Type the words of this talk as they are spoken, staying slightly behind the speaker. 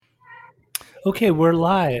Okay, we're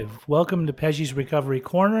live. Welcome to Pesci's Recovery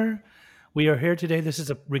Corner. We are here today. This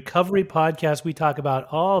is a recovery podcast. We talk about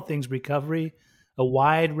all things recovery, a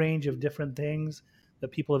wide range of different things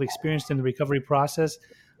that people have experienced in the recovery process.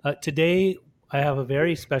 Today, I have a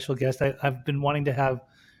very special guest. I've been wanting to have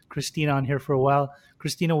Christina on here for a while.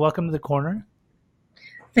 Christina, welcome to the corner.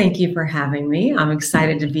 Thank you for having me. I'm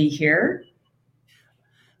excited to be here.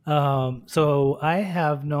 So I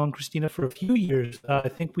have known Christina for a few years. I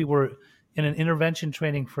think we were in an intervention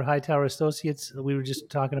training for Hightower Associates. We were just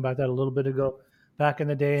talking about that a little bit ago back in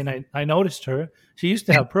the day, and I noticed her. She used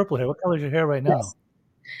to have purple hair. What color is your hair right now? Yes.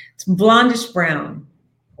 It's blondish brown.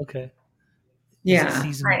 Okay. Is it Yeah.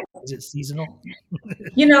 seasonal? Is it seasonal?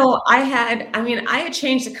 I had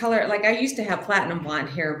changed the color. Like I used to have platinum blonde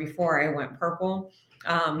hair before I went purple.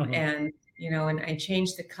 Uh-huh. And I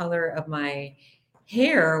changed the color of my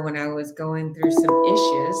hair when I was going through some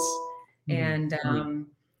issues. Mhm.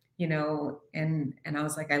 And I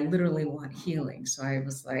was like, I literally want healing. So I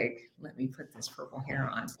was like, let me put this purple hair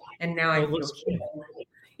on. And now Well, I it feel looks great. healed.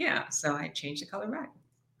 Yeah. So I changed the color back.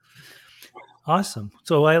 Awesome.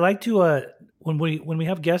 So I like to when we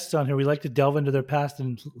have guests on here, we like to delve into their past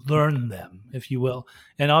and learn them, if you will.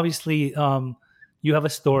 And obviously, you have a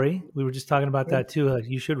story. We were just talking about that too.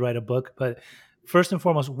 You should write a book. But first and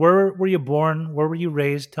foremost, where were you born? Where were you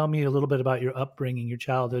raised? Tell me a little bit about your upbringing, your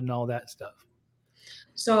childhood, and all that stuff.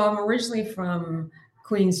 So I'm originally from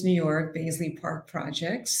Queens, New York, Baisley Park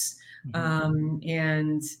Projects. Hmm.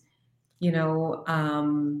 And you know,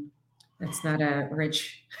 it's not a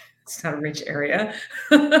rich, it's not a rich area.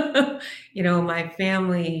 My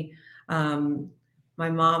family, um, my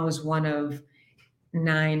mom was one of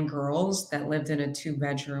 9 girls that lived in a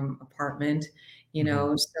 2-bedroom apartment.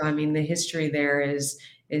 Hmm. So I mean, the history there is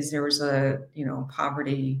there was a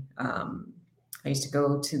poverty. I used to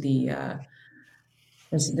go to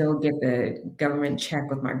I used to go get the government check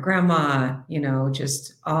with my grandma.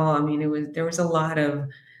 Just I mean, there was a lot of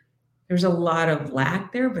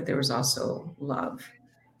lack there, but there was also love.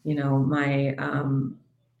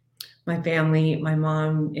 My family, my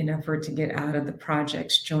mom, in effort to get out of the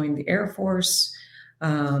projects, joined the Air Force,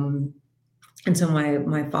 um, and so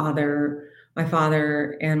my father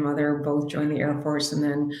and mother both joined the Air Force, and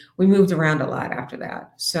then we moved around a lot after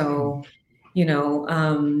that. So, you know,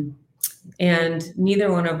 and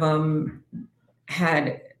neither one of them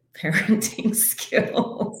had parenting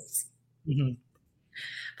skills, Hmm.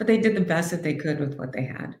 but they did the best that they could with what they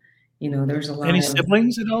had. There's a Any lot of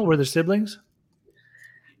siblings at all? Were there siblings?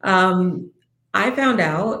 Um, I found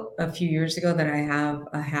out a few years ago that I have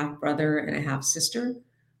a half brother and a half sister.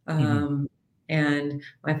 Hmm. Um, and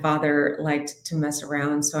my father liked to mess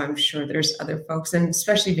around, so I'm sure there's other folks, and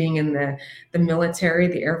especially being in the military,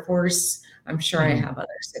 the Air Force, I'm sure I Hmm. have other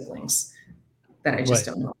siblings that I just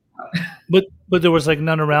Right. don't know about. But there was like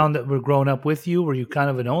none around that were growing up with you. Were you kind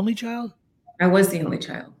of an only child? I was the only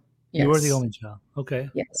child. You were the Yes, only child. Okay.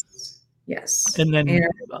 yes, yes. And And then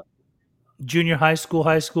junior high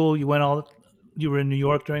school, you were in New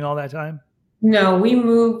York during all that time? no, we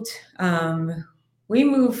moved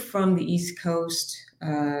from the East Coast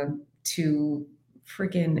to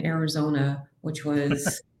freaking Arizona, which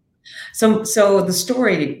was so the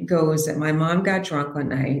story goes that my mom got drunk one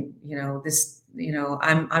night.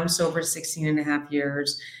 I'm sober 16 and a half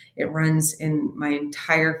years. It runs in my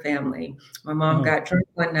entire family. My mom Uh-huh. got drunk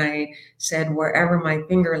one night, said wherever my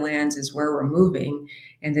finger lands is where we're moving,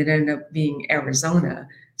 and it ended up being Arizona.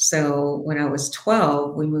 So when I was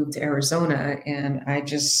 12, we moved to Arizona, and I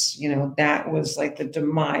just, that was like the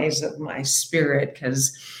demise of my spirit,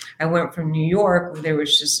 because I went from New York, where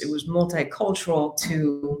it was multicultural,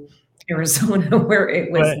 to Arizona, where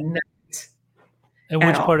it was Right. not And at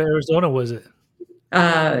which all. part of Arizona was it?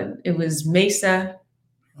 It was Mesa,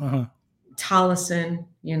 Uh-huh. Tolleson,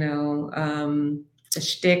 the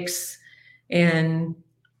Sticks, and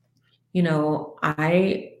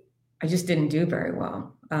I just didn't do very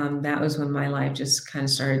well. That was when my life just kind of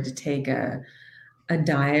started to take a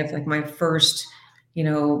dive. Like my first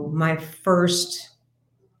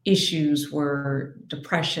issues were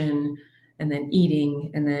depression, and then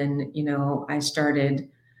eating, and then I started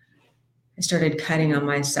cutting on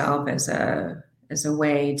myself as a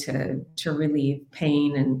way to relieve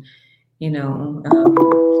pain. And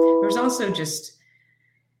there was also just,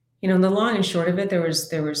 the long and short of it, there was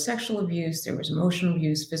sexual abuse, there was emotional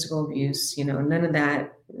abuse, physical abuse. None of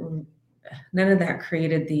that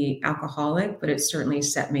created the alcoholic, but it certainly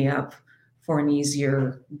set me up for an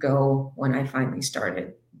easier go when I finally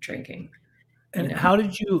started drinking. you And know how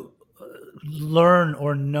did you learn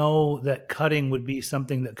or know that cutting would be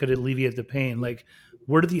something that could alleviate the pain? Like,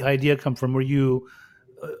 where did the idea come from? Were you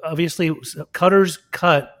obviously cutters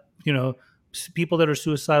cut, people that are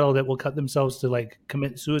suicidal that will cut themselves to like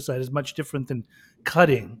commit suicide is much different than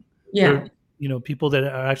cutting. Yeah. They're, people that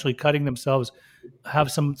are actually cutting themselves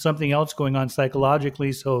have something else going on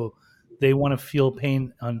psychologically, so they want to feel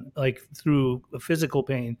pain on like through physical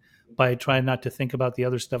pain by trying not to think about the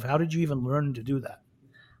other stuff. How did you even learn to do that?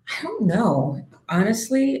 I don't know.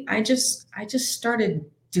 Honestly, I just started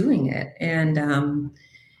doing it. And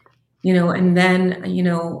and then,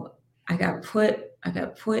 I got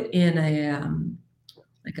put in a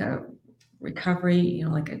like a recovery,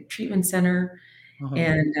 like a treatment center. Uh-huh.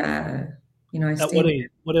 And I At what stayed age?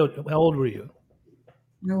 How old were you?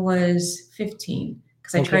 there. I was 15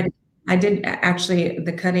 because Okay. I did actually,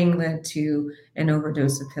 the cutting led to an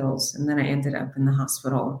overdose of pills, and then I ended up in the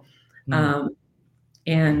hospital. Mm. Um,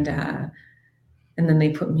 and and then they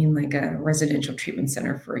put me in like a residential treatment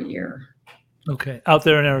center for a year. Okay. Out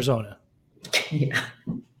there in Arizona, Yeah.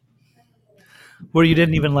 where you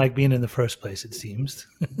didn't even like being in the first place, it seems.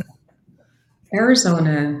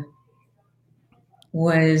 Arizona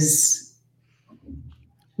was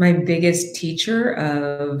my biggest teacher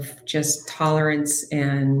of just tolerance.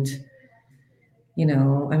 And,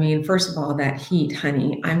 I mean, first of all, that heat,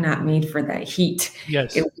 honey, I'm not made for that heat. It,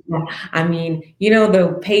 Yes. I mean,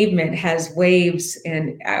 the pavement has waves,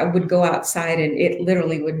 and I would go outside and it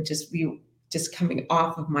literally would just be just coming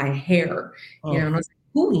off of my hair, Oh, and I was like,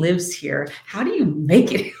 who lives here? How do you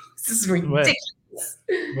make it? This is right. ridiculous.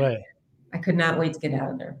 Right. I could not wait to get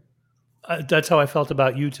out of there. That's how I felt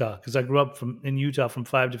about Utah because I grew up in Utah from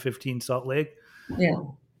 5 to 15 Salt Lake, Yeah.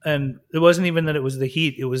 and it wasn't even that it was the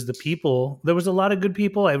heat; it was the people. There was a lot of good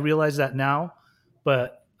people. I realize that now,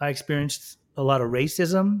 but I experienced a lot of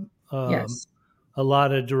racism, Yes. a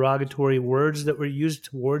lot of derogatory words that were used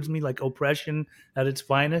towards me, like oppression at its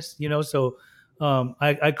finest. So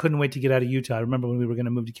I couldn't wait to get out of Utah. I remember when we were going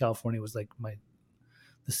to move to California, it was like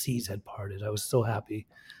the seas had parted. I was so happy.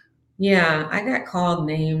 Yeah, I got called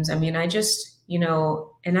names. I mean, I just,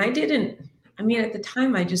 and I didn't, I mean, at the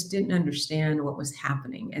time, I just didn't understand what was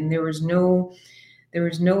happening. And there was no,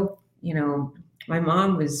 my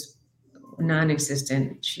mom was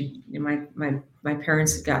non-existent. My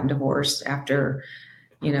parents had gotten divorced after,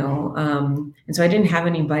 and so I didn't have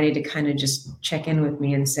anybody to kind of just check in with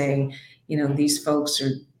me and say, these folks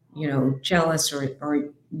are, jealous, or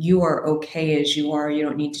you are okay as you are. You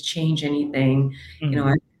don't need to change anything.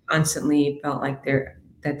 Mhm. I constantly felt like there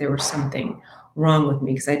was something wrong with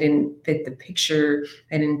me because I didn't fit the picture.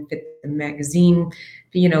 I didn't fit the magazine.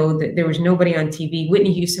 There was nobody on TV.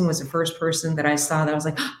 Whitney Houston was the first person that I saw that I was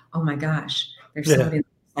like, oh my gosh, there's Yeah, somebody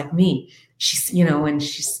like me. And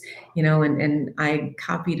she's, and I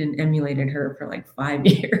copied and emulated her for like 5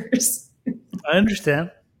 years. I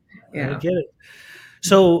understand. I Yeah. get it.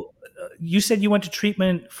 So you said you went to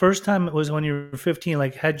treatment. First time it was when you were 15.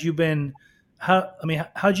 Like, had you been? How? I mean,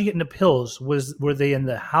 how'd you get into pills? Were they in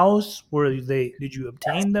the house? Were they? Did you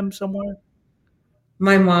obtain them somewhere?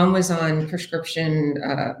 My mom was on prescription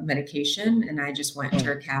medication, and I just went into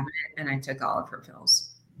Oh, her cabinet and I took all of her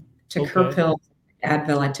pills. Took her okay. pills,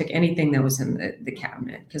 Advil. I took anything that was in the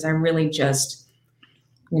cabinet because I really just,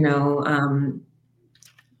 you know, um,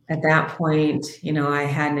 at that point, I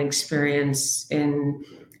had an experience in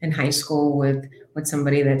high school with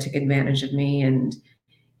somebody that took advantage of me. And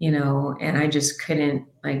I just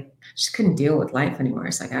couldn't deal with life anymore.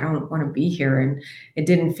 It's like, I don't want to be here. And it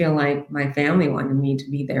didn't feel like my family wanted me to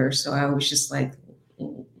be there. So I was just like,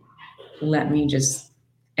 let me just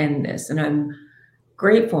end this. And I'm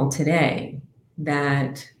grateful today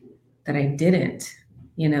that I didn't,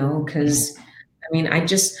 Mhm. because I mean,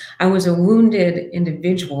 I was a wounded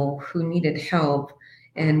individual who needed help.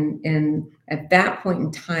 And at that point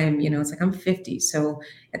in time, it's like I'm 50. So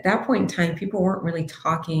at that point in time, people weren't really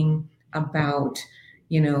talking about,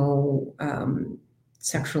 you know, um,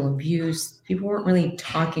 sexual abuse. People weren't really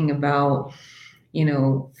talking about, you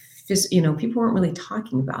know, people weren't really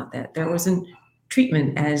talking about that. There wasn't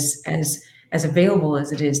treatment as available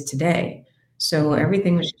as it is today. So Mhm.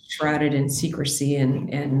 everything was shrouded in secrecy,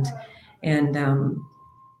 and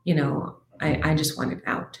I just wanted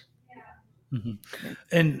out. Mhm.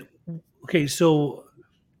 And okay, so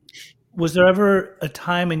was there ever a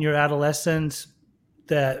time in your adolescence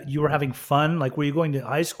that you were having fun? Like, were you going to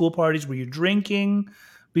high school parties? Were you drinking?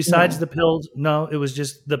 Besides No. the pills? No, it was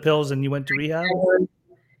just the pills, and you went to rehab.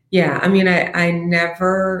 Yeah, I mean, I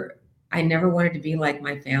never wanted to be like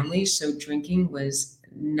my family, so drinking was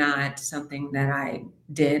not something that I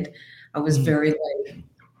did. I was Mm. very like,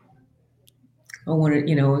 I wanted,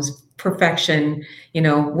 it was perfection.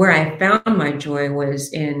 Where I found my joy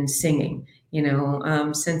was in singing.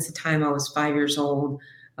 Since the time I was 5 years old,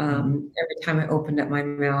 Every time I opened up my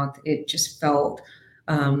mouth, it just felt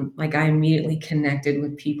like I immediately connected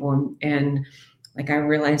with people, and like I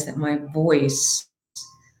realized that my voice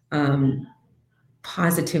um,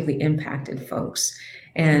 positively impacted folks.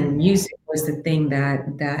 And music was the thing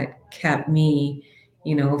that kept me,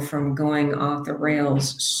 from going off the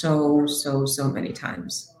rails so many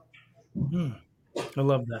times. Mm. I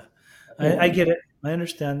love that. I Yeah. get it. I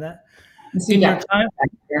understand that. So you In your got time, back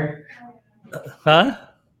there. huh?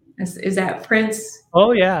 Is that Prince?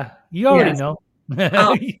 Oh yeah, you already Yes. know.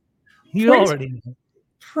 Oh, You Prince, already know.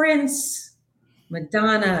 Prince,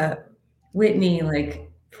 Madonna, Whitney.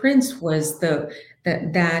 Like Prince was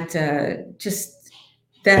just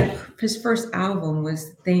that his first album was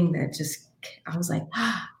the thing that just I was like,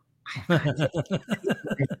 I've got to.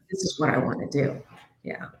 This is what I want to do.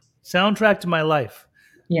 Yeah. Soundtrack to my life,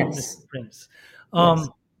 Mr. Yes. Prince. Yes.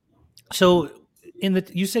 Um, so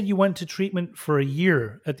you said you went to treatment for a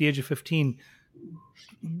year at the age of 15.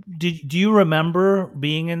 Do you remember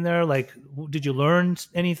being in there? Like, did you learn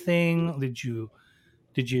anything?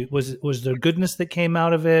 Was there goodness that came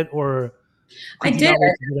out of it, or I did you did. not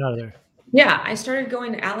wait to get out of there? Yeah, I started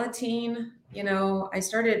going to Alateen.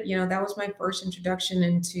 That was my first introduction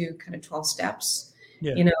into kind of 12 steps.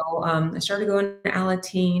 Yeah. I started going to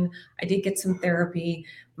Alateen. I did get some therapy.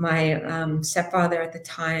 My stepfather at the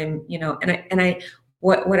time,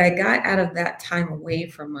 what I got out of that time away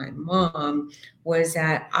from my mom was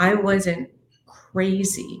that I wasn't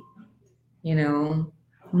crazy, you know.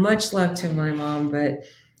 Much love to my mom, but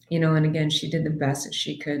and again, she did the best that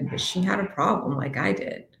she could, but she had a problem like I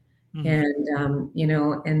did. Mhm.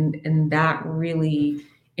 And and that really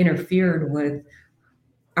interfered with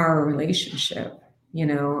our relationship,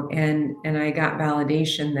 and I got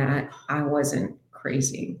validation that I wasn't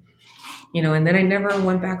crazy, and then I never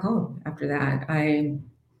went back home after that. I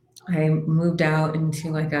moved out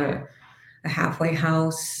into like a halfway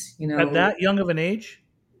house, At that young of an age,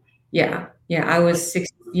 yeah, like I was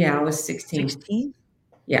 16. 16,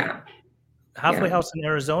 Yeah, halfway yeah, house in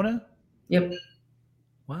Arizona. yep.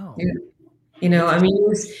 Wow, Yeah. I interesting. mean, it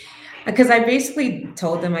was because I basically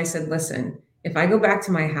told them, I said, listen, if I go back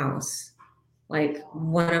to my house, like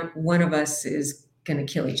one of us is gonna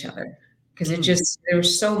kill each other. Because Mm, there was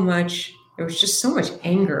just so much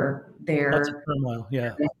anger lots of there. turmoil.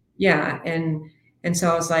 Yeah. Yeah. And so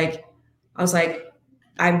I was like,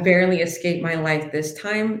 I barely escaped my life this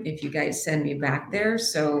time if you guys send me back there.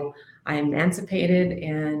 So I emancipated,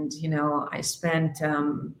 and I spent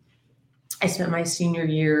my senior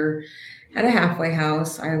year at a halfway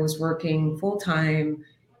house. I was working full time,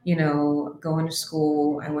 going to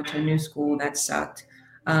school. I went to a new school that sucked.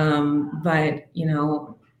 But,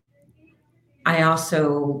 I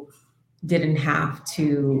also didn't have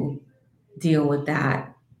to deal with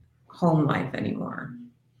that home life anymore,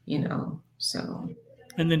 So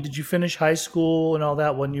And then, did you finish high school and all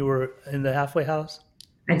that when you were in the halfway house?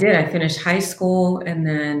 I did. I finished high school, and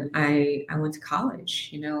then I went to college.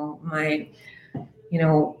 You know, my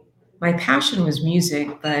passion was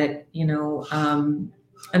music, but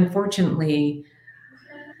unfortunately,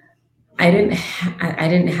 I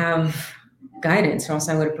didn't have guidance, or else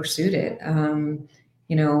I would have pursued it.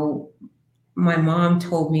 You know, my mom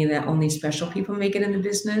told me that only special people make it in the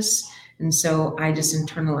business, and so I just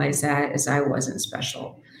internalized that as I wasn't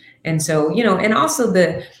special. And so, and also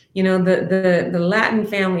the Latin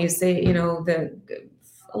families, they, the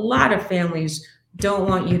a lot of families don't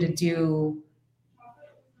want you to do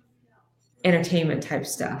entertainment type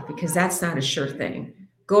stuff because that's not a sure thing.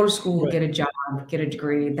 Go to school, Right. get a job, get a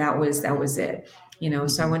degree. That was it. So I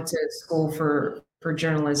Mhm. went to school for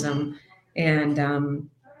journalism, and I'm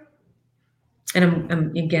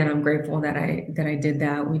grateful that I did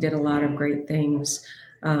that. We did a lot of great things.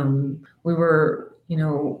 We were,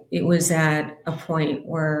 it was at a point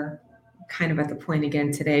where kind of at the point again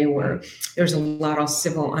today where there's a lot of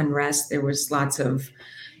civil unrest. There was lots of,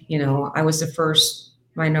 I was the first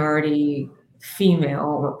minority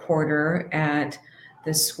female reporter at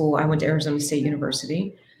this school. I went to Arizona State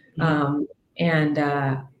University. Mhm. Um, and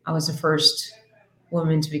I was the first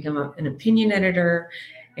woman to become an opinion editor.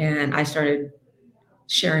 And I started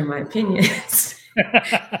sharing my opinions.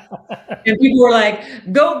 And people were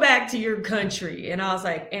like, go back to your country. And I was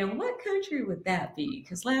like, and what country would that be?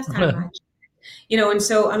 Because last time and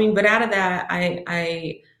so, I mean, but out of that,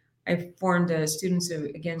 I formed a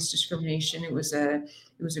Against Discrimination. It was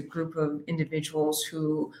a group of individuals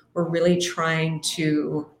who were really trying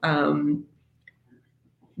to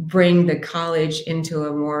bring the college into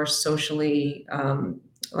a more socially,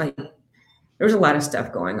 like, there was a lot of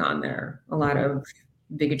stuff going on there, a lot of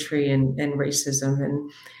bigotry and racism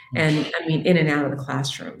and I mean in and out of the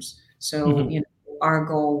classrooms. So, Mhm. you know, our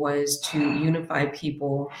goal was to unify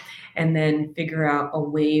people and then figure out a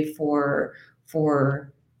way for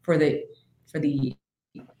for the for the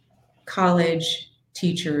college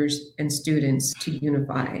teachers and students to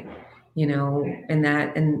unify, you know,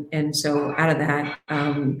 and so out of that,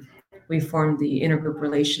 we formed the Intergroup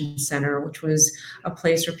Relations Center, which was a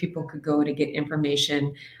place where people could go to get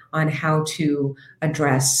information on how to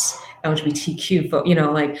address LGBTQ, you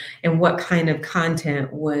know, like, and what kind of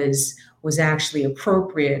content was actually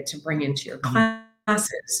appropriate to bring into your Mhm.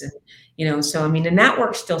 classes, and you know, so I mean, and that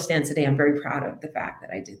work still stands today. I'm very proud of the fact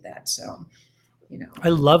that I did that. So, you know, I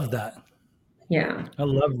love that. yeah. I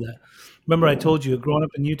love that. Remember, I Yeah. told you, growing up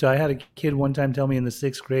in Utah, I had a kid one time tell me in the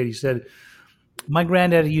sixth grade, he said, "My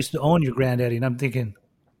granddaddy used to own your granddaddy." And I'm thinking,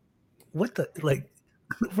 what the, like,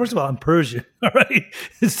 first of all, I'm Persian. All right.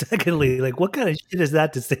 Secondly, like, what kind of shit is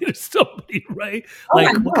that to say to somebody, right? Oh, I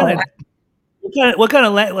Like, know. what kind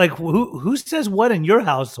of, like, who says what in your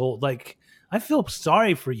household? Like, I feel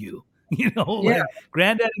sorry for you. You know, Yeah. like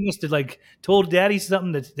granddaddy must have like told daddy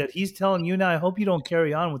something that he's telling you now. I hope you don't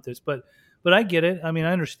carry on with this, but I get it. I mean,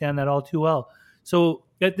 I understand that all too well. So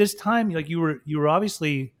at this time, like you were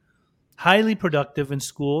obviously highly productive in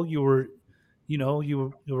school. You were, you know,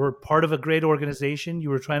 you were part of a great organization. You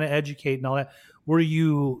were trying to educate and all that. Were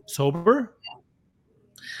you sober?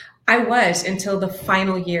 I was until the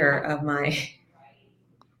final year of my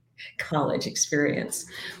college experience,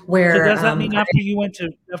 So where does that mean after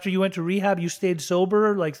you went to rehab, you stayed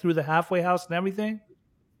sober, like through the halfway house and everything?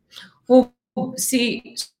 well,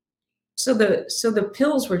 see, so the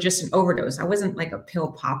pills were just an overdose. I wasn't like a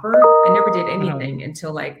pill popper. I never did Uh-huh. anything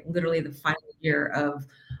until like literally the final year of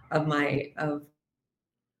my of.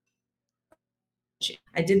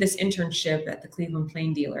 I did this internship at the Cleveland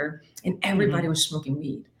Plain Dealer, and everybody Hmm. was smoking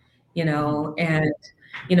weed, Hmm. and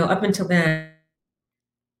up until then,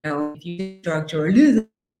 if you drugged or lose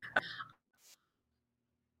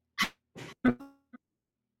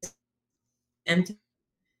empty,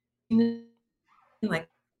 like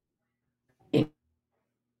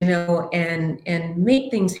and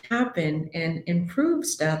make things happen and improve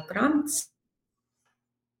stuff. But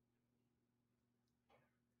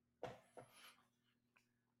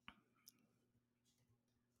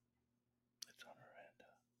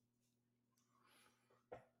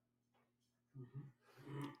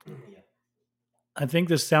I think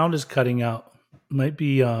the sound is cutting out. Might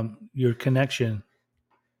be your connection.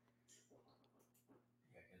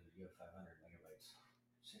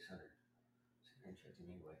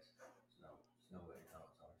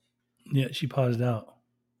 Yeah, she paused out.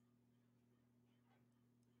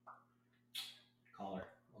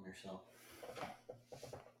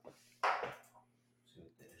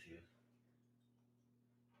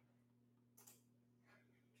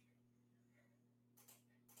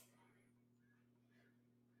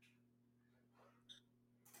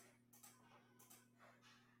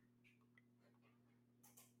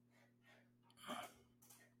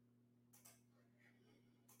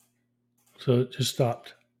 So it just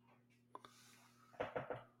stopped.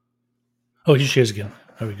 Oh, here she is again.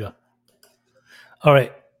 There we go. All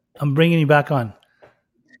right, I'm bringing you back on.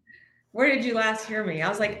 where did you last hear me? I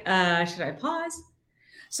was like, should I pause?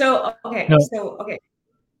 So okay, No. so okay,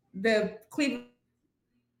 the Cleveland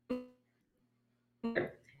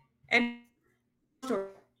and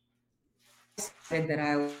said that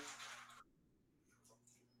I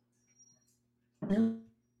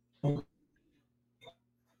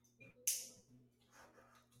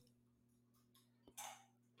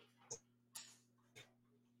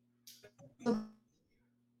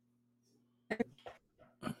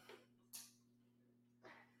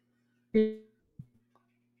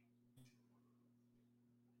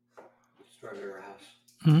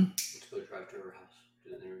Hmm.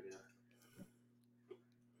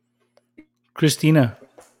 Christina.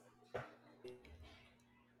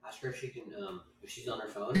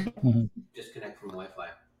 Mhm.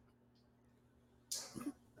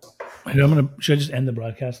 I'm gonna. Should I just end the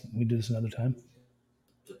broadcast? We do this another time.